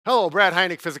Hello, Brad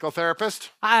Heineck, physical therapist.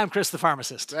 Hi, I'm Chris, the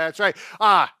pharmacist. That's right.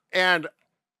 And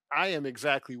I am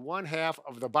exactly one half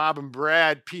of the Bob and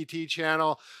Brad PT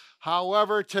channel.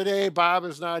 However, today Bob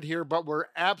is not here, but we're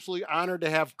absolutely honored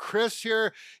to have Chris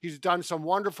here. He's done some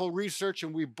wonderful research,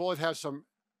 and we both have some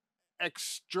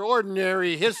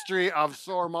extraordinary history of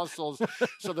sore muscles.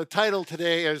 So the title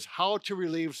today is How to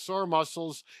Relieve Sore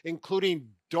Muscles, including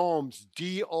DOMS,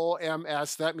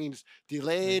 DOMS. That means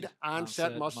delayed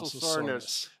onset muscle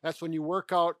soreness. That's when you work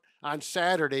out on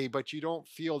Saturday, but you don't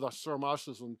feel the sore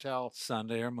muscles until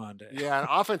Sunday or Monday. yeah, and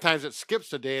oftentimes it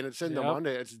skips a day and it's into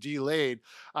Monday. It's delayed,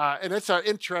 and it's an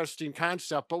interesting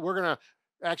concept. But we're gonna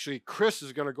actually, Chris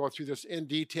is gonna go through this in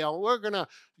detail. We're gonna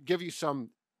give you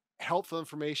some helpful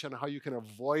information on how you can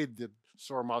avoid the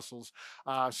sore muscles.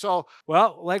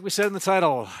 Well, like we said in the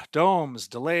title, DOMS,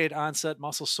 delayed onset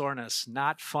muscle soreness,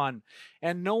 not fun.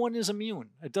 And no one is immune.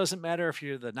 It doesn't matter if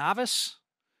you're the novice,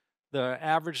 the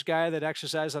average guy that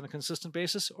exercises on a consistent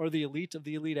basis, or the elite of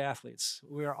the elite athletes.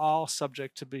 We are all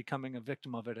subject to becoming a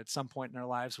victim of it at some point in our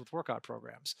lives with workout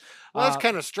programs. Well, that's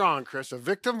kind of strong, Chris. A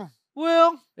victim?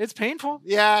 Well, it's painful.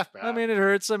 Yeah. I mean, it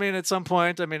hurts. I mean, at some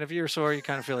point, I mean, if you're sore, you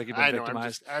kind of feel like you've been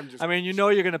victimized. I mean, you know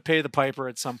you're going to pay the piper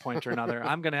at some point or another.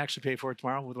 I'm going to actually pay for it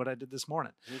tomorrow with what I did this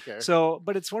morning. Okay. So,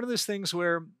 but it's one of those things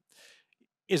where,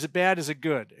 is it bad? Is it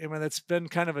good? I mean, that's been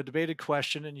kind of a debated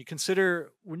question. And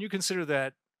when you consider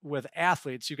that with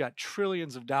athletes, you've got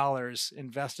trillions of dollars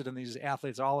invested in these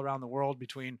athletes all around the world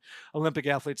between Olympic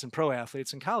athletes and pro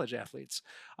athletes and college athletes.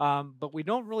 But we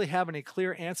don't really have any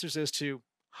clear answers as to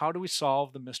how do we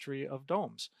solve the mystery of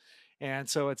DOMS? And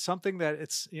so it's something that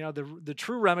it's, the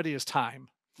true remedy is time.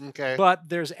 Okay. But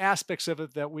there's aspects of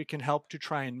it that we can help to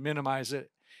try and minimize it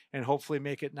and hopefully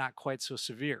make it not quite so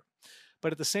severe.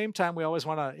 But at the same time, we always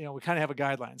want to, we kind of have a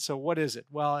guideline. So what is it?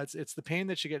 Well, it's the pain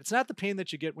that you get. It's not the pain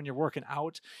that you get when you're working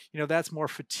out. That's more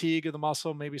fatigue of the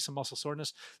muscle, maybe some muscle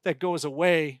soreness that goes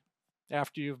away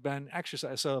after you've been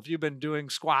exercising. So if you've been doing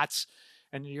squats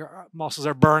and your muscles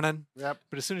are burning. Yep.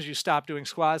 But as soon as you stop doing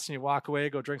squats and you walk away,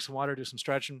 go drink some water, do some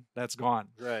stretching, that's gone.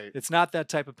 Right. It's not that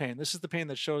type of pain. This is the pain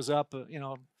that shows up,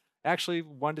 actually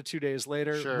 1 to 2 days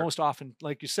later. Sure. Most often,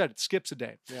 like you said, it skips a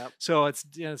day. Yep. So it's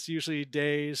usually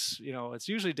days, it's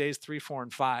usually days 3, 4,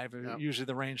 and 5, Yep. usually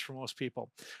the range for most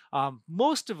people.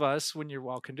 Most of us, when you're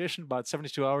well conditioned, about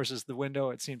 72 hours is the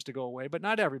window it seems to go away, but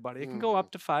not everybody. It can go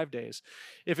up to 5 days.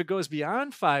 If it goes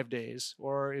beyond 5 days,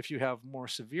 or if you have more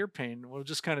severe pain, we'll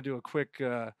just kind of do a quick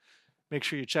make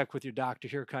sure you check with your doctor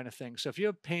here kind of thing. So if you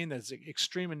have pain that's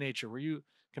extreme in nature, where you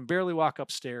can barely walk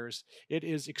upstairs, it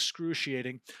is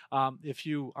excruciating. If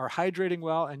you are hydrating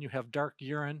well and you have dark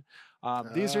urine,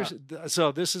 this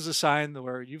is a sign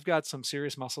where you've got some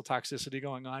serious muscle toxicity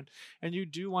going on, and you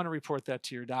do want to report that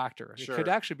to your doctor. Sure. It could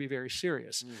actually be very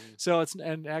serious. Mm-hmm. So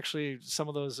and actually some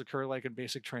of those occur like in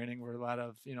basic training, where a lot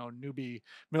of newbie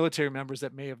military members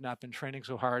that may have not been training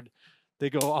so hard, they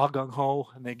go all gung ho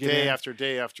and they get day after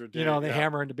day after day. They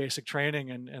hammer into basic training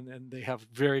and they have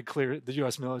very clear, the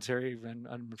U.S. military and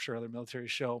I'm sure other militaries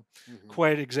show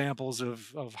quite examples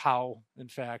of how, in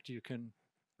fact, you can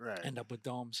end up with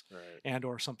DOMS and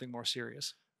or something more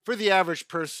serious. For the average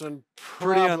person,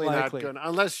 probably not good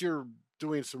unless you're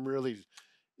doing some really.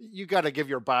 You got to give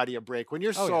your body a break when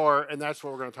you're sore, and that's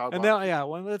what we're going to talk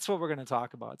about. That's what we're going to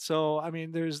talk about. So, I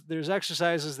mean, there's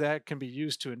exercises that can be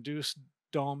used to induce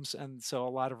DOMS, and so a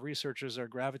lot of researchers are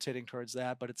gravitating towards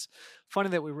that. But it's funny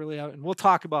that we really have, and we'll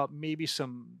talk about maybe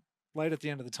some light at the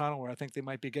end of the tunnel where I think they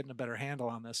might be getting a better handle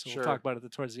on this. So We'll talk about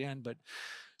it towards the end. But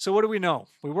so what do we know?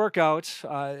 We work out.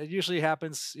 It usually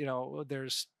happens,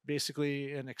 there's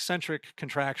basically an eccentric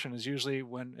contraction is usually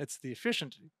when it's the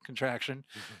efficient contraction.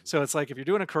 So it's like if you're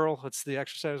doing a curl, it's the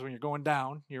exercise when you're going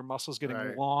down, your muscles getting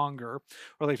longer.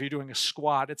 Or like if you're doing a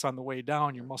squat, it's on the way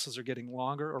down, your muscles are getting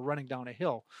longer, or running down a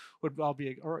hill would all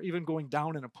be, or even going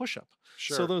down in a push-up.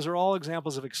 Sure. So those are all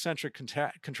examples of eccentric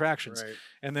contractions. Right.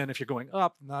 And then if you're going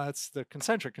up, that's the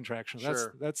concentric contraction.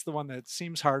 Sure. That's the one that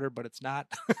seems harder, but it's not.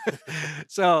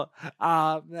 So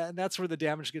that's where the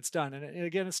damage gets done. And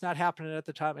again, it's not happening at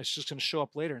the time. It's just going to show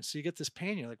up later. And so you get this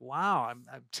pain. You're like, wow, I'm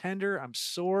tender. I'm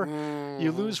sore.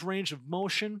 You lose range of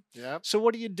motion. Yep. So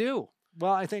what do you do?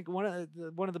 Well, I think one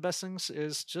of the best things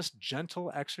is just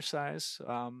gentle exercise.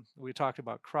 We talked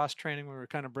about cross training. We were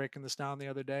kind of breaking this down the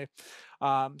other day.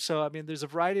 So, I mean, there's a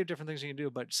variety of different things you can do,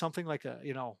 but something like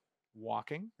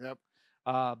walking, Yep.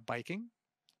 Biking,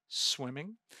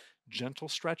 swimming, gentle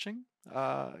stretching.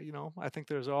 You know, I think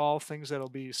there's all things that'll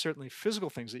be certainly physical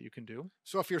things that you can do.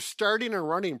 So if you're starting a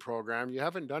running program, you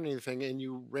haven't done anything and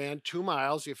you ran 2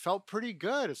 miles, you felt pretty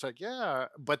good. It's like, yeah.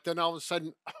 But then all of a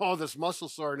sudden, all this muscle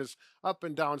soreness up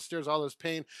and downstairs, all this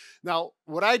pain. Now,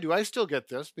 what I do, I still get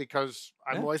this because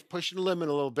I'm Yeah. always pushing the limit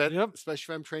a little bit, Yep.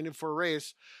 especially if I'm training for a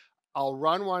race. I'll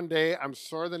run one day, I'm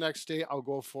sore the next day, I'll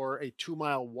go for a 2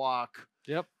 mile walk,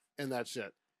 Yep. and that's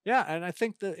it. Yeah, and I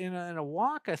think that in a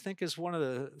walk, I think is one of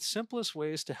the simplest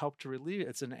ways to help to relieve it.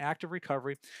 It's an active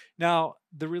recovery. Now,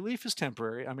 the relief is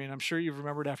temporary. I mean, I'm sure you've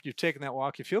remembered after you've taken that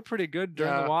walk, you feel pretty good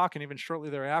during Yeah. the walk and even shortly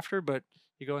thereafter, but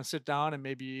you go and sit down and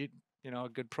maybe eat, you know, a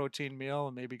good protein meal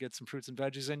and maybe get some fruits and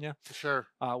veggies in you, Sure.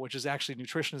 which is actually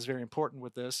nutrition is very important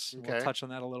with this. We'll Okay. touch on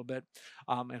that a little bit,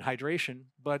 and hydration.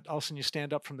 But all of a sudden you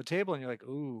stand up from the table and you're like,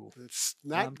 ooh, It's I'm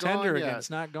not tender gone again. yet.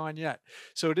 It's not gone yet.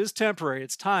 So it is temporary.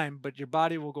 It's time, but your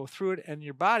body will go through it and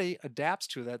your body adapts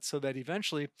to that so that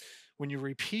eventually when you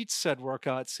repeat said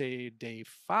workout, say day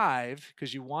 5,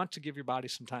 because you want to give your body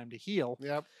some time to heal,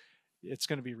 Yep. it's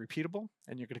going to be repeatable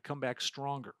and you're going to come back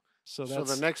stronger. So So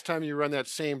that's the next time you run that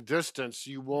same distance,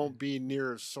 you won't be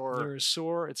near as sore. you're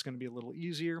sore. It's going to be a little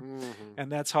easier. Mhm.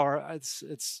 And that's how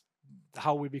it's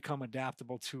how we become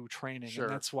adaptable to training. Sure.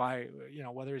 And that's why, you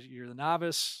know, whether you're the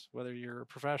novice, whether you're a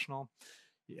professional,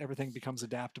 everything becomes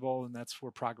adaptable, and that's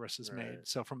where progress is made. Right.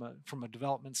 So from a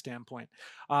development standpoint,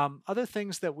 other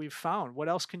things that we've found, what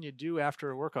else can you do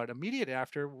after a workout? Immediate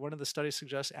after, one of the studies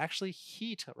suggests actually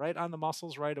heat right on the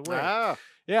muscles right away. Ah,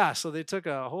 Yeah, so they took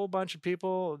a whole bunch of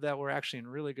people that were actually in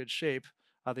really good shape.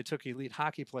 They took elite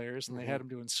hockey players and they had them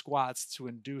doing squats to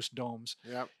induce domes.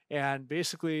 yep. And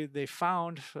basically, they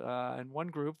found in one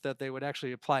group that they would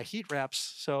actually apply heat wraps.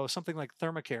 So something like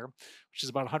Thermacare, which is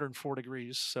about 104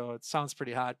 degrees. So it sounds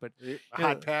pretty hot, but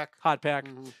Hot pack. hot pack.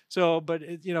 Mhm. So,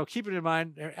 but you know, keep it in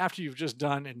mind after you've just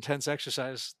done intense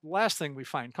exercise, the last thing we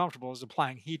find comfortable is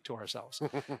applying heat to ourselves.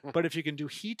 But if you can do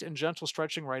heat and gentle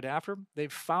stretching right after,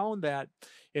 they've found that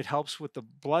it helps with the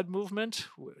blood movement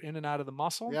in and out of the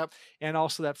muscle, Yep. and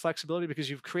also that flexibility because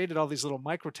you've created all these little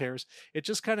micro tears. It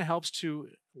just kind of helps to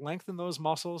lengthen those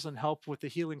muscles and help with the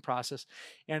healing process.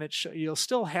 And you'll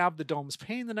still have the DOMS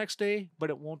pain the next day, but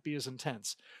it won't be as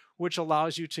intense, which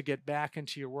allows you to get back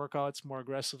into your workouts more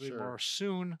aggressively, Sure. more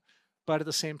soon. But at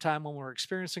the same time, when we're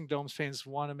experiencing DOMS pains,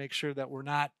 we want to make sure that we're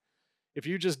not, if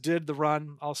you just did the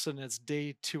run, all of a sudden it's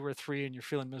day 2 or 3 and you're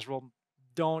feeling miserable,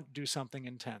 don't do something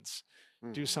intense.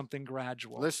 Do Mhm. something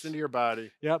gradual. Listen to your body.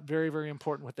 Yep, very, very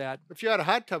important with that. If you had a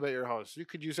hot tub at your house, you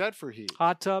could use that for heat.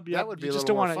 Hot tub, yeah. would be You a just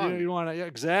little don't more want to. fun. You want to. Yeah,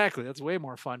 exactly. That's way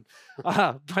more fun.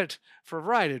 But for a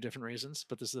variety of different reasons.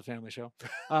 But this is a family show.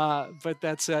 But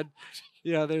that said,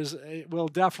 yeah, it will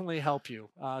definitely help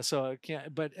you. So it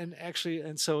can't. But and actually,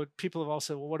 and so people have all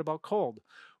said, well, what about cold?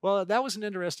 Well, that was an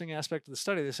interesting aspect of the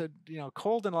study. They said, you know,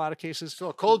 cold in a lot of cases. So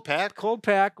a cold pack. Cold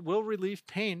pack will relieve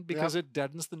pain because it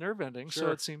deadens the nerve ending, so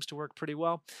Sure. it seems to work pretty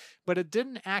well. But it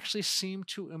didn't actually seem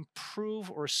to improve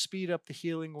or speed up the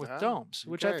healing with Ah, DOMS,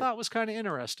 which I okay. thought was kind of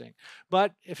interesting.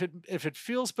 But if it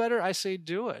feels better, I say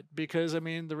do it because I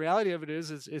mean the reality of it is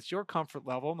it's your comfort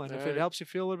level, and if it Right. helps you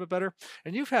feel a little bit better,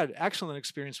 and you've had excellent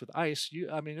experience with ice,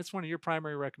 I mean it's one of your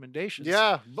primary recommendations.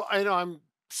 Yeah, but I know I'm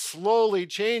slowly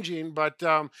changing, but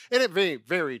and it may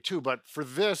vary too. But for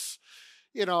this,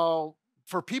 you know,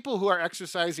 for people who are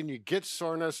exercising, you get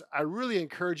soreness. I really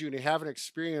encourage you, and you haven't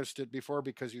experienced it before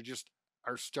because you just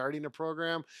are starting a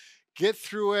program, get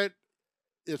through it.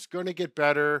 It's going to get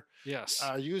better. Yes.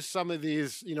 Use some of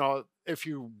these. You know, if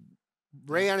you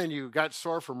ran and you got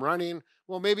sore from running,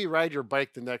 well, maybe ride your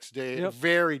bike the next day Yep.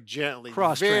 very gently,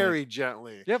 Cross-training. very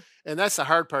gently. Yep. And that's the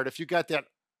hard part. If you got that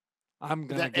I'm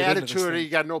gonna that get into this attitude, thing. you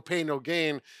got no pain, no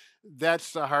gain.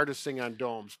 That's the hardest thing on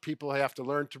domes. People have to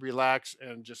learn to relax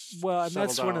and just Well, and settle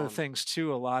that's one of the down. things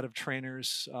too. A lot of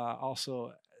trainers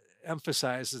also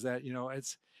emphasize is that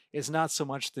it's not so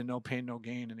much the no pain no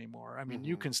gain anymore. I mean,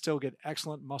 you Mhm. can still get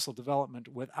excellent muscle development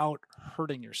without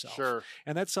hurting yourself. Sure.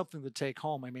 And that's something to take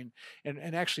home. I mean,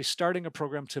 and actually starting a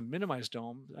program to minimize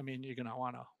dome. I mean, you're gonna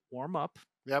want to warm up.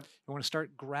 Yep. You want to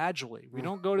start gradually. We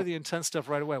don't go to the intense stuff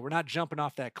right away. We're not jumping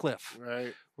off that cliff.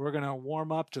 Right. We're going to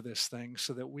warm up to this thing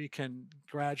so that we can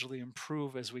gradually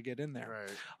improve as we get in there.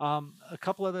 Right. A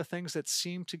couple other things that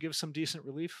seem to give some decent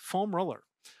relief: foam roller.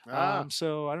 Ah.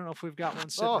 So I don't know if we've got one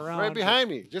sitting Oh, around. right but- behind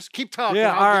me. Just keep talking.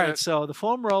 Yeah, I'll all get right. it. So the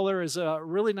foam roller is a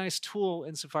really nice tool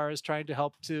insofar as trying to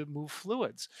help to move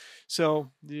fluids.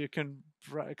 So you can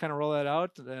kind of roll that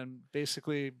out, and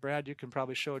basically, Brad, you can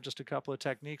probably show just a couple of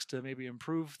techniques to maybe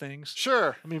improve things.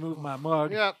 Sure. Let me move my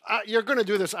mug. Yeah, you're going to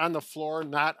do this on the floor,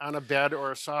 not on a bed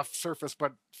or a soft surface,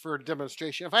 but for a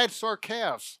demonstration. If I had sore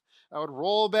calves, I would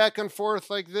roll back and forth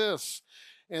like this.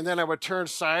 And then I would turn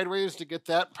sideways to get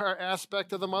that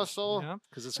aspect of the muscle. Yeah,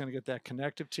 because it's going to get that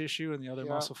connective tissue and the other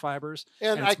Yeah. muscle fibers,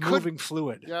 And and it's moving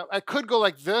fluid. Yeah, I could go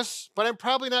like this, but I'm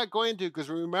probably not going to, because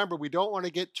remember, we don't want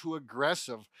to get too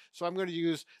aggressive. So I'm going to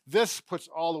use this, puts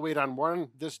all the weight on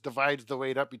one. This divides the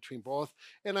weight up between both.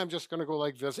 And I'm just going to go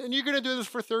like this. And you're going to do this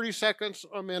for 30 seconds,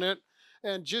 a minute,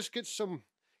 and just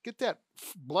get that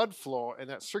blood flow and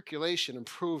that circulation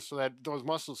improved so that those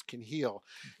muscles can heal.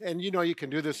 And you can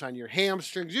do this on your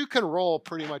hamstrings. You can roll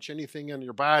pretty much anything in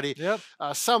your body. Yep.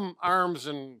 Some arms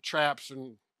and traps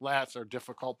and lats are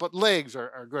difficult, but legs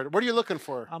are good. What are you looking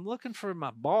for? I'm looking for my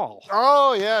ball.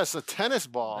 Oh, yes, a tennis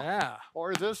ball. Yeah.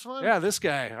 Or this one? Yeah, this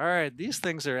guy. All right, these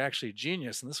things are actually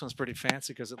genius, and this one's pretty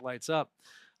fancy because it lights up.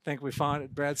 I think we found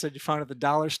it. Brad said you found it at the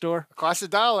dollar store. It costs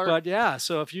 $1. But yeah,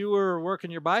 so if you were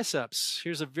working your biceps,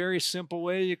 here's a very simple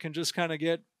way you can just kind of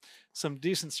get some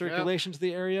decent circulation to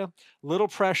the area, little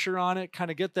pressure on it, kind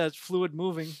of get that fluid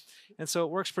moving. And so it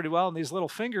works pretty well. And these little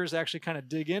fingers actually kind of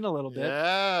dig in a little bit.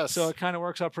 Yes. So it kind of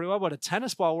works out pretty well. But a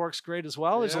tennis ball works great as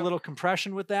well. There's a little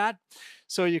compression with that.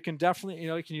 So you can definitely,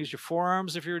 you can use your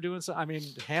forearms if you're doing something. I mean,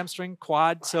 hamstring,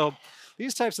 quad. So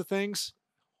these types of things,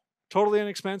 totally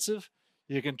inexpensive.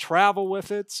 You can travel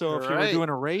with it. So if you were doing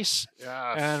a race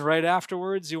and right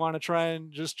afterwards, you want to try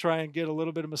and get a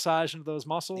little bit of massage into those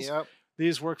muscles. Yep.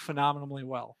 These work phenomenally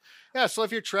well. Yeah. So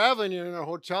if you're traveling, you're in a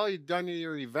hotel, you've done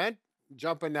your event,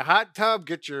 jump in the hot tub,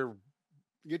 get your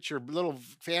little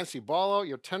fancy ball out,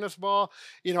 your tennis ball.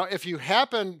 If you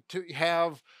happen to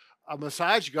have a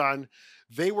massage gun,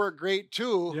 they work great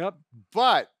too. Yep.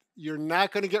 But you're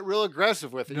not going to get real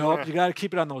aggressive with it. Nope, you got to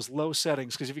keep it on those low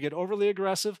settings, because if you get overly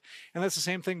aggressive, and that's the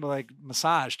same thing, but like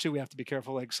massage too, we have to be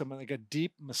careful. Like something like a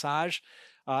deep massage,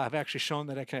 I've actually shown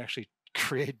that I can actually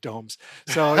create domes.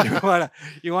 So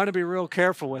you want to be real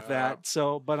careful with that.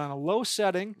 So, but on a low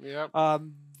setting,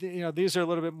 these are a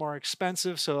little bit more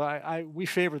expensive. So we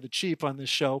favor the cheap on this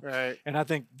show, and I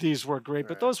think these work great.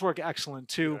 But those work excellent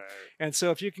too. And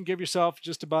so if you can give yourself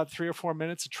just about 3 or 4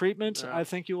 minutes of treatment, I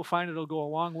think you will find it'll go a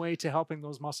long way to helping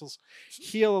those muscles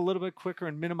heal a little bit quicker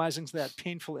and minimizing that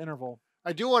painful interval.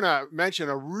 I do want to mention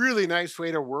a really nice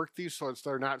way to work these so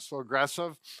they're not so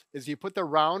aggressive is you put the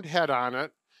round head on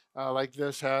it, like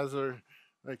this has, or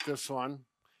like this one.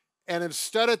 And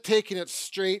instead of taking it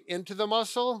straight into the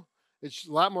muscle, it's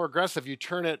a lot more aggressive. You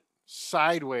turn it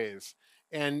sideways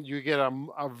and you get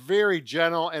a very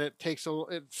gentle, and it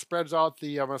spreads out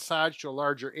the massage to a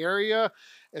larger area.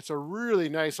 It's a really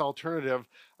nice alternative,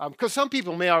 because some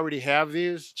people may already have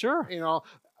these. Sure.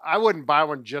 I wouldn't buy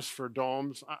one just for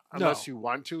domes unless you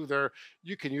want to.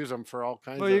 You can use them for all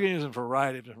kinds of. Well, you can use them for a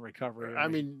variety of different recovery. I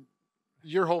mean,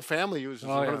 your whole family uses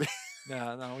them.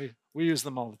 Yeah, no, we use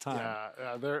them all the time.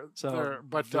 Yeah,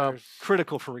 they're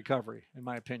critical for recovery, in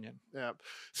my opinion. Yeah.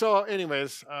 So,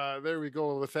 anyways, there we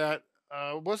go with that.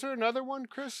 Was there another one,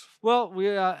 Chris? Well,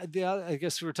 I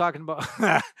guess we were talking about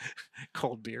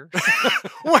cold beer.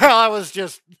 Well, I was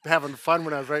just having fun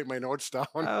when I was writing my notes down.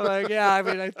 I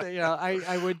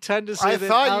would tend to say I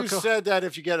thought you said that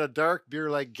if you get a dark beer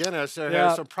like Guinness, it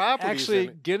has some properties. Actually, in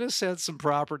it. Guinness had some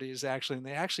properties, and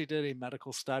they actually did a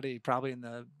medical study probably in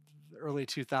the early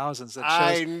 2000s that shows,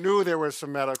 I knew there was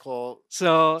some medical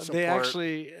support.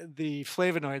 They the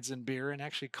flavonoids in beer and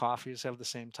actually coffees have the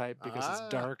same type because it's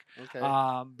dark.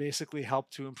 Okay. Basically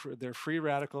help to improve. They're free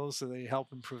radicals, so they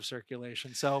help improve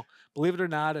circulation. So believe it or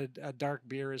not, a dark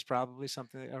beer is probably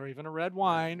something, or even a red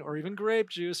wine, or even grape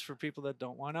juice for people that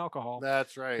don't want alcohol.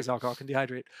 That's right, because alcohol can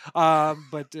dehydrate.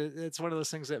 But it's one of those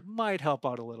things that might help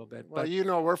out a little bit.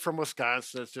 Well, we're from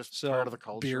Wisconsin. It's just part of the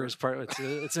culture. Beer is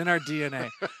it's in our DNA.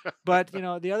 But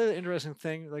the other interesting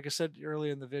thing, like I said early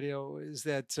in the video, is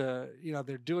that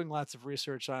they're doing lots of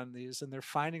research on these, and they're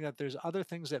finding that there's other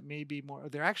things that may be more.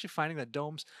 They're actually finding that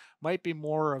domes might be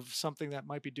more of something that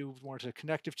might be due more to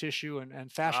connective tissue and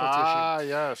fascial tissue. Ah,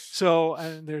 yes. So,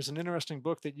 and there's an interesting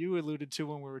book that you alluded to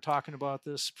when we were talking about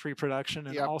this pre-production,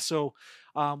 and also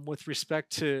with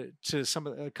respect to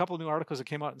a couple of new articles that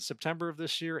came out in September of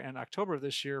this year and October of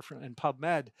this year in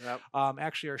PubMed,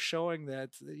 actually are showing that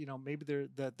maybe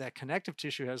that connective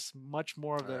tissue has much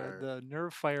more of the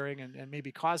nerve firing and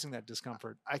maybe causing that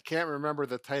discomfort. I can't remember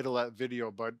the title of that video,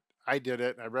 but I did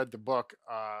it. I read the book.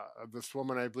 This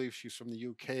woman, I believe she's from the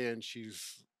UK, and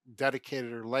she's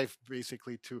dedicated her life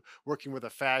basically to working with a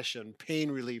fascia and pain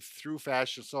relief through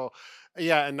fascia. So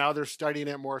and now they're studying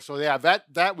it more. So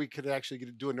that we could actually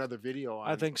do another video on.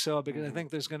 I think so, because I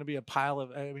think there's going to be a pile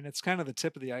of, it's kind of the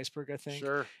tip of the iceberg, I think.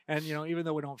 Sure. And even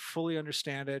though we don't fully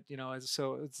understand it,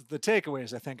 so it's the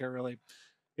takeaways, I think, are really,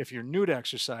 if you're new to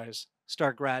exercise,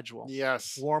 start gradual.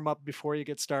 Yes. Warm up before you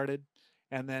get started,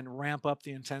 and then ramp up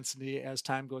the intensity as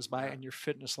time goes by Yeah. and your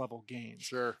fitness level gains.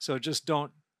 Sure. So just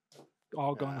don't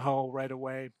all gung ho right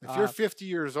away. If you're 50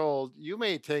 years old, you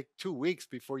may take 2 weeks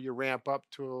before you ramp up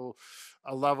to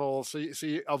a level, so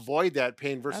you avoid that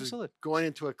pain versus Absolutely. going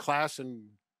into a class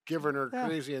and giving her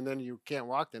crazy, and then you can't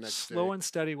walk the next day. Slow and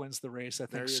steady wins the race. I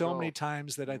think so many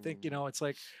times that I think, you know, it's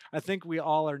like, I think we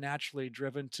all are naturally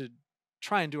driven to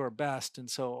try and do our best. And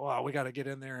so, we got to get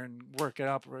in there and work it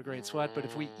up a great sweat. But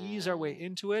if we ease our way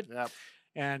into it,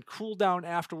 and cool down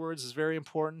afterwards is very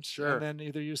important. Sure. And then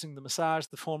either using the massage,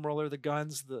 the foam roller, the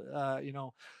guns, the you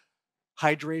know,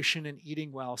 hydration and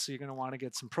eating well. So you're going to want to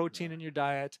get some protein in your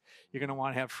diet. You're going to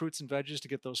want to have fruits and veggies to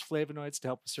get those flavonoids to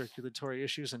help with circulatory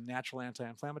issues and natural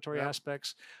anti-inflammatory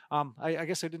aspects. I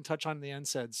guess I didn't touch on the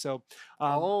NSAIDs. So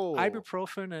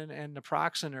ibuprofen and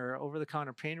naproxen are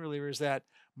over-the-counter pain relievers that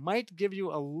might give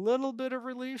you a little bit of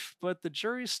relief, but the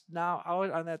jury's now out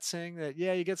on that, saying that,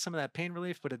 yeah, you get some of that pain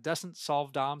relief, but it doesn't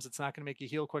solve DOMS. It's not going to make you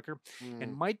heal quicker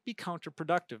and might be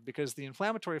counterproductive, because the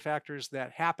inflammatory factors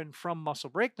that happen from muscle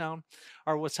breakdown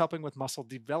are what's helping with muscle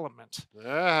development.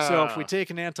 So if we take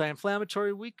an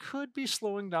anti-inflammatory, we could be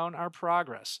slowing down our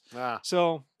progress.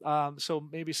 So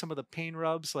maybe some of the pain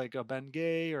rubs, like a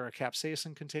Bengay or a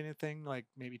capsaicin containing thing, like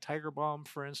maybe Tiger Balm,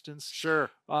 for instance,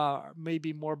 may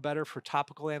be more better for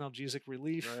topical analgesic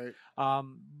relief,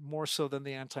 more so than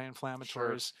the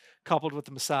anti-inflammatories, coupled with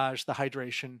the massage, the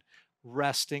hydration,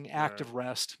 resting, active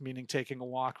rest, meaning taking a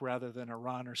walk rather than a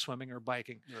run or swimming or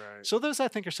biking. So those, I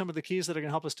think, are some of the keys that are going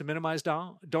to help us to minimize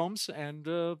DOMS and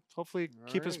hopefully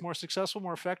keep us more successful,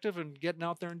 more effective, and getting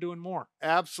out there and doing more.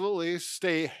 Absolutely.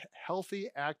 Stay healthy,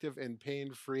 active, and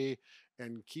pain-free,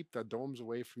 and keep the DOMS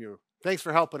away from you. Thanks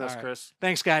for helping us, Chris.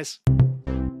 Thanks, guys.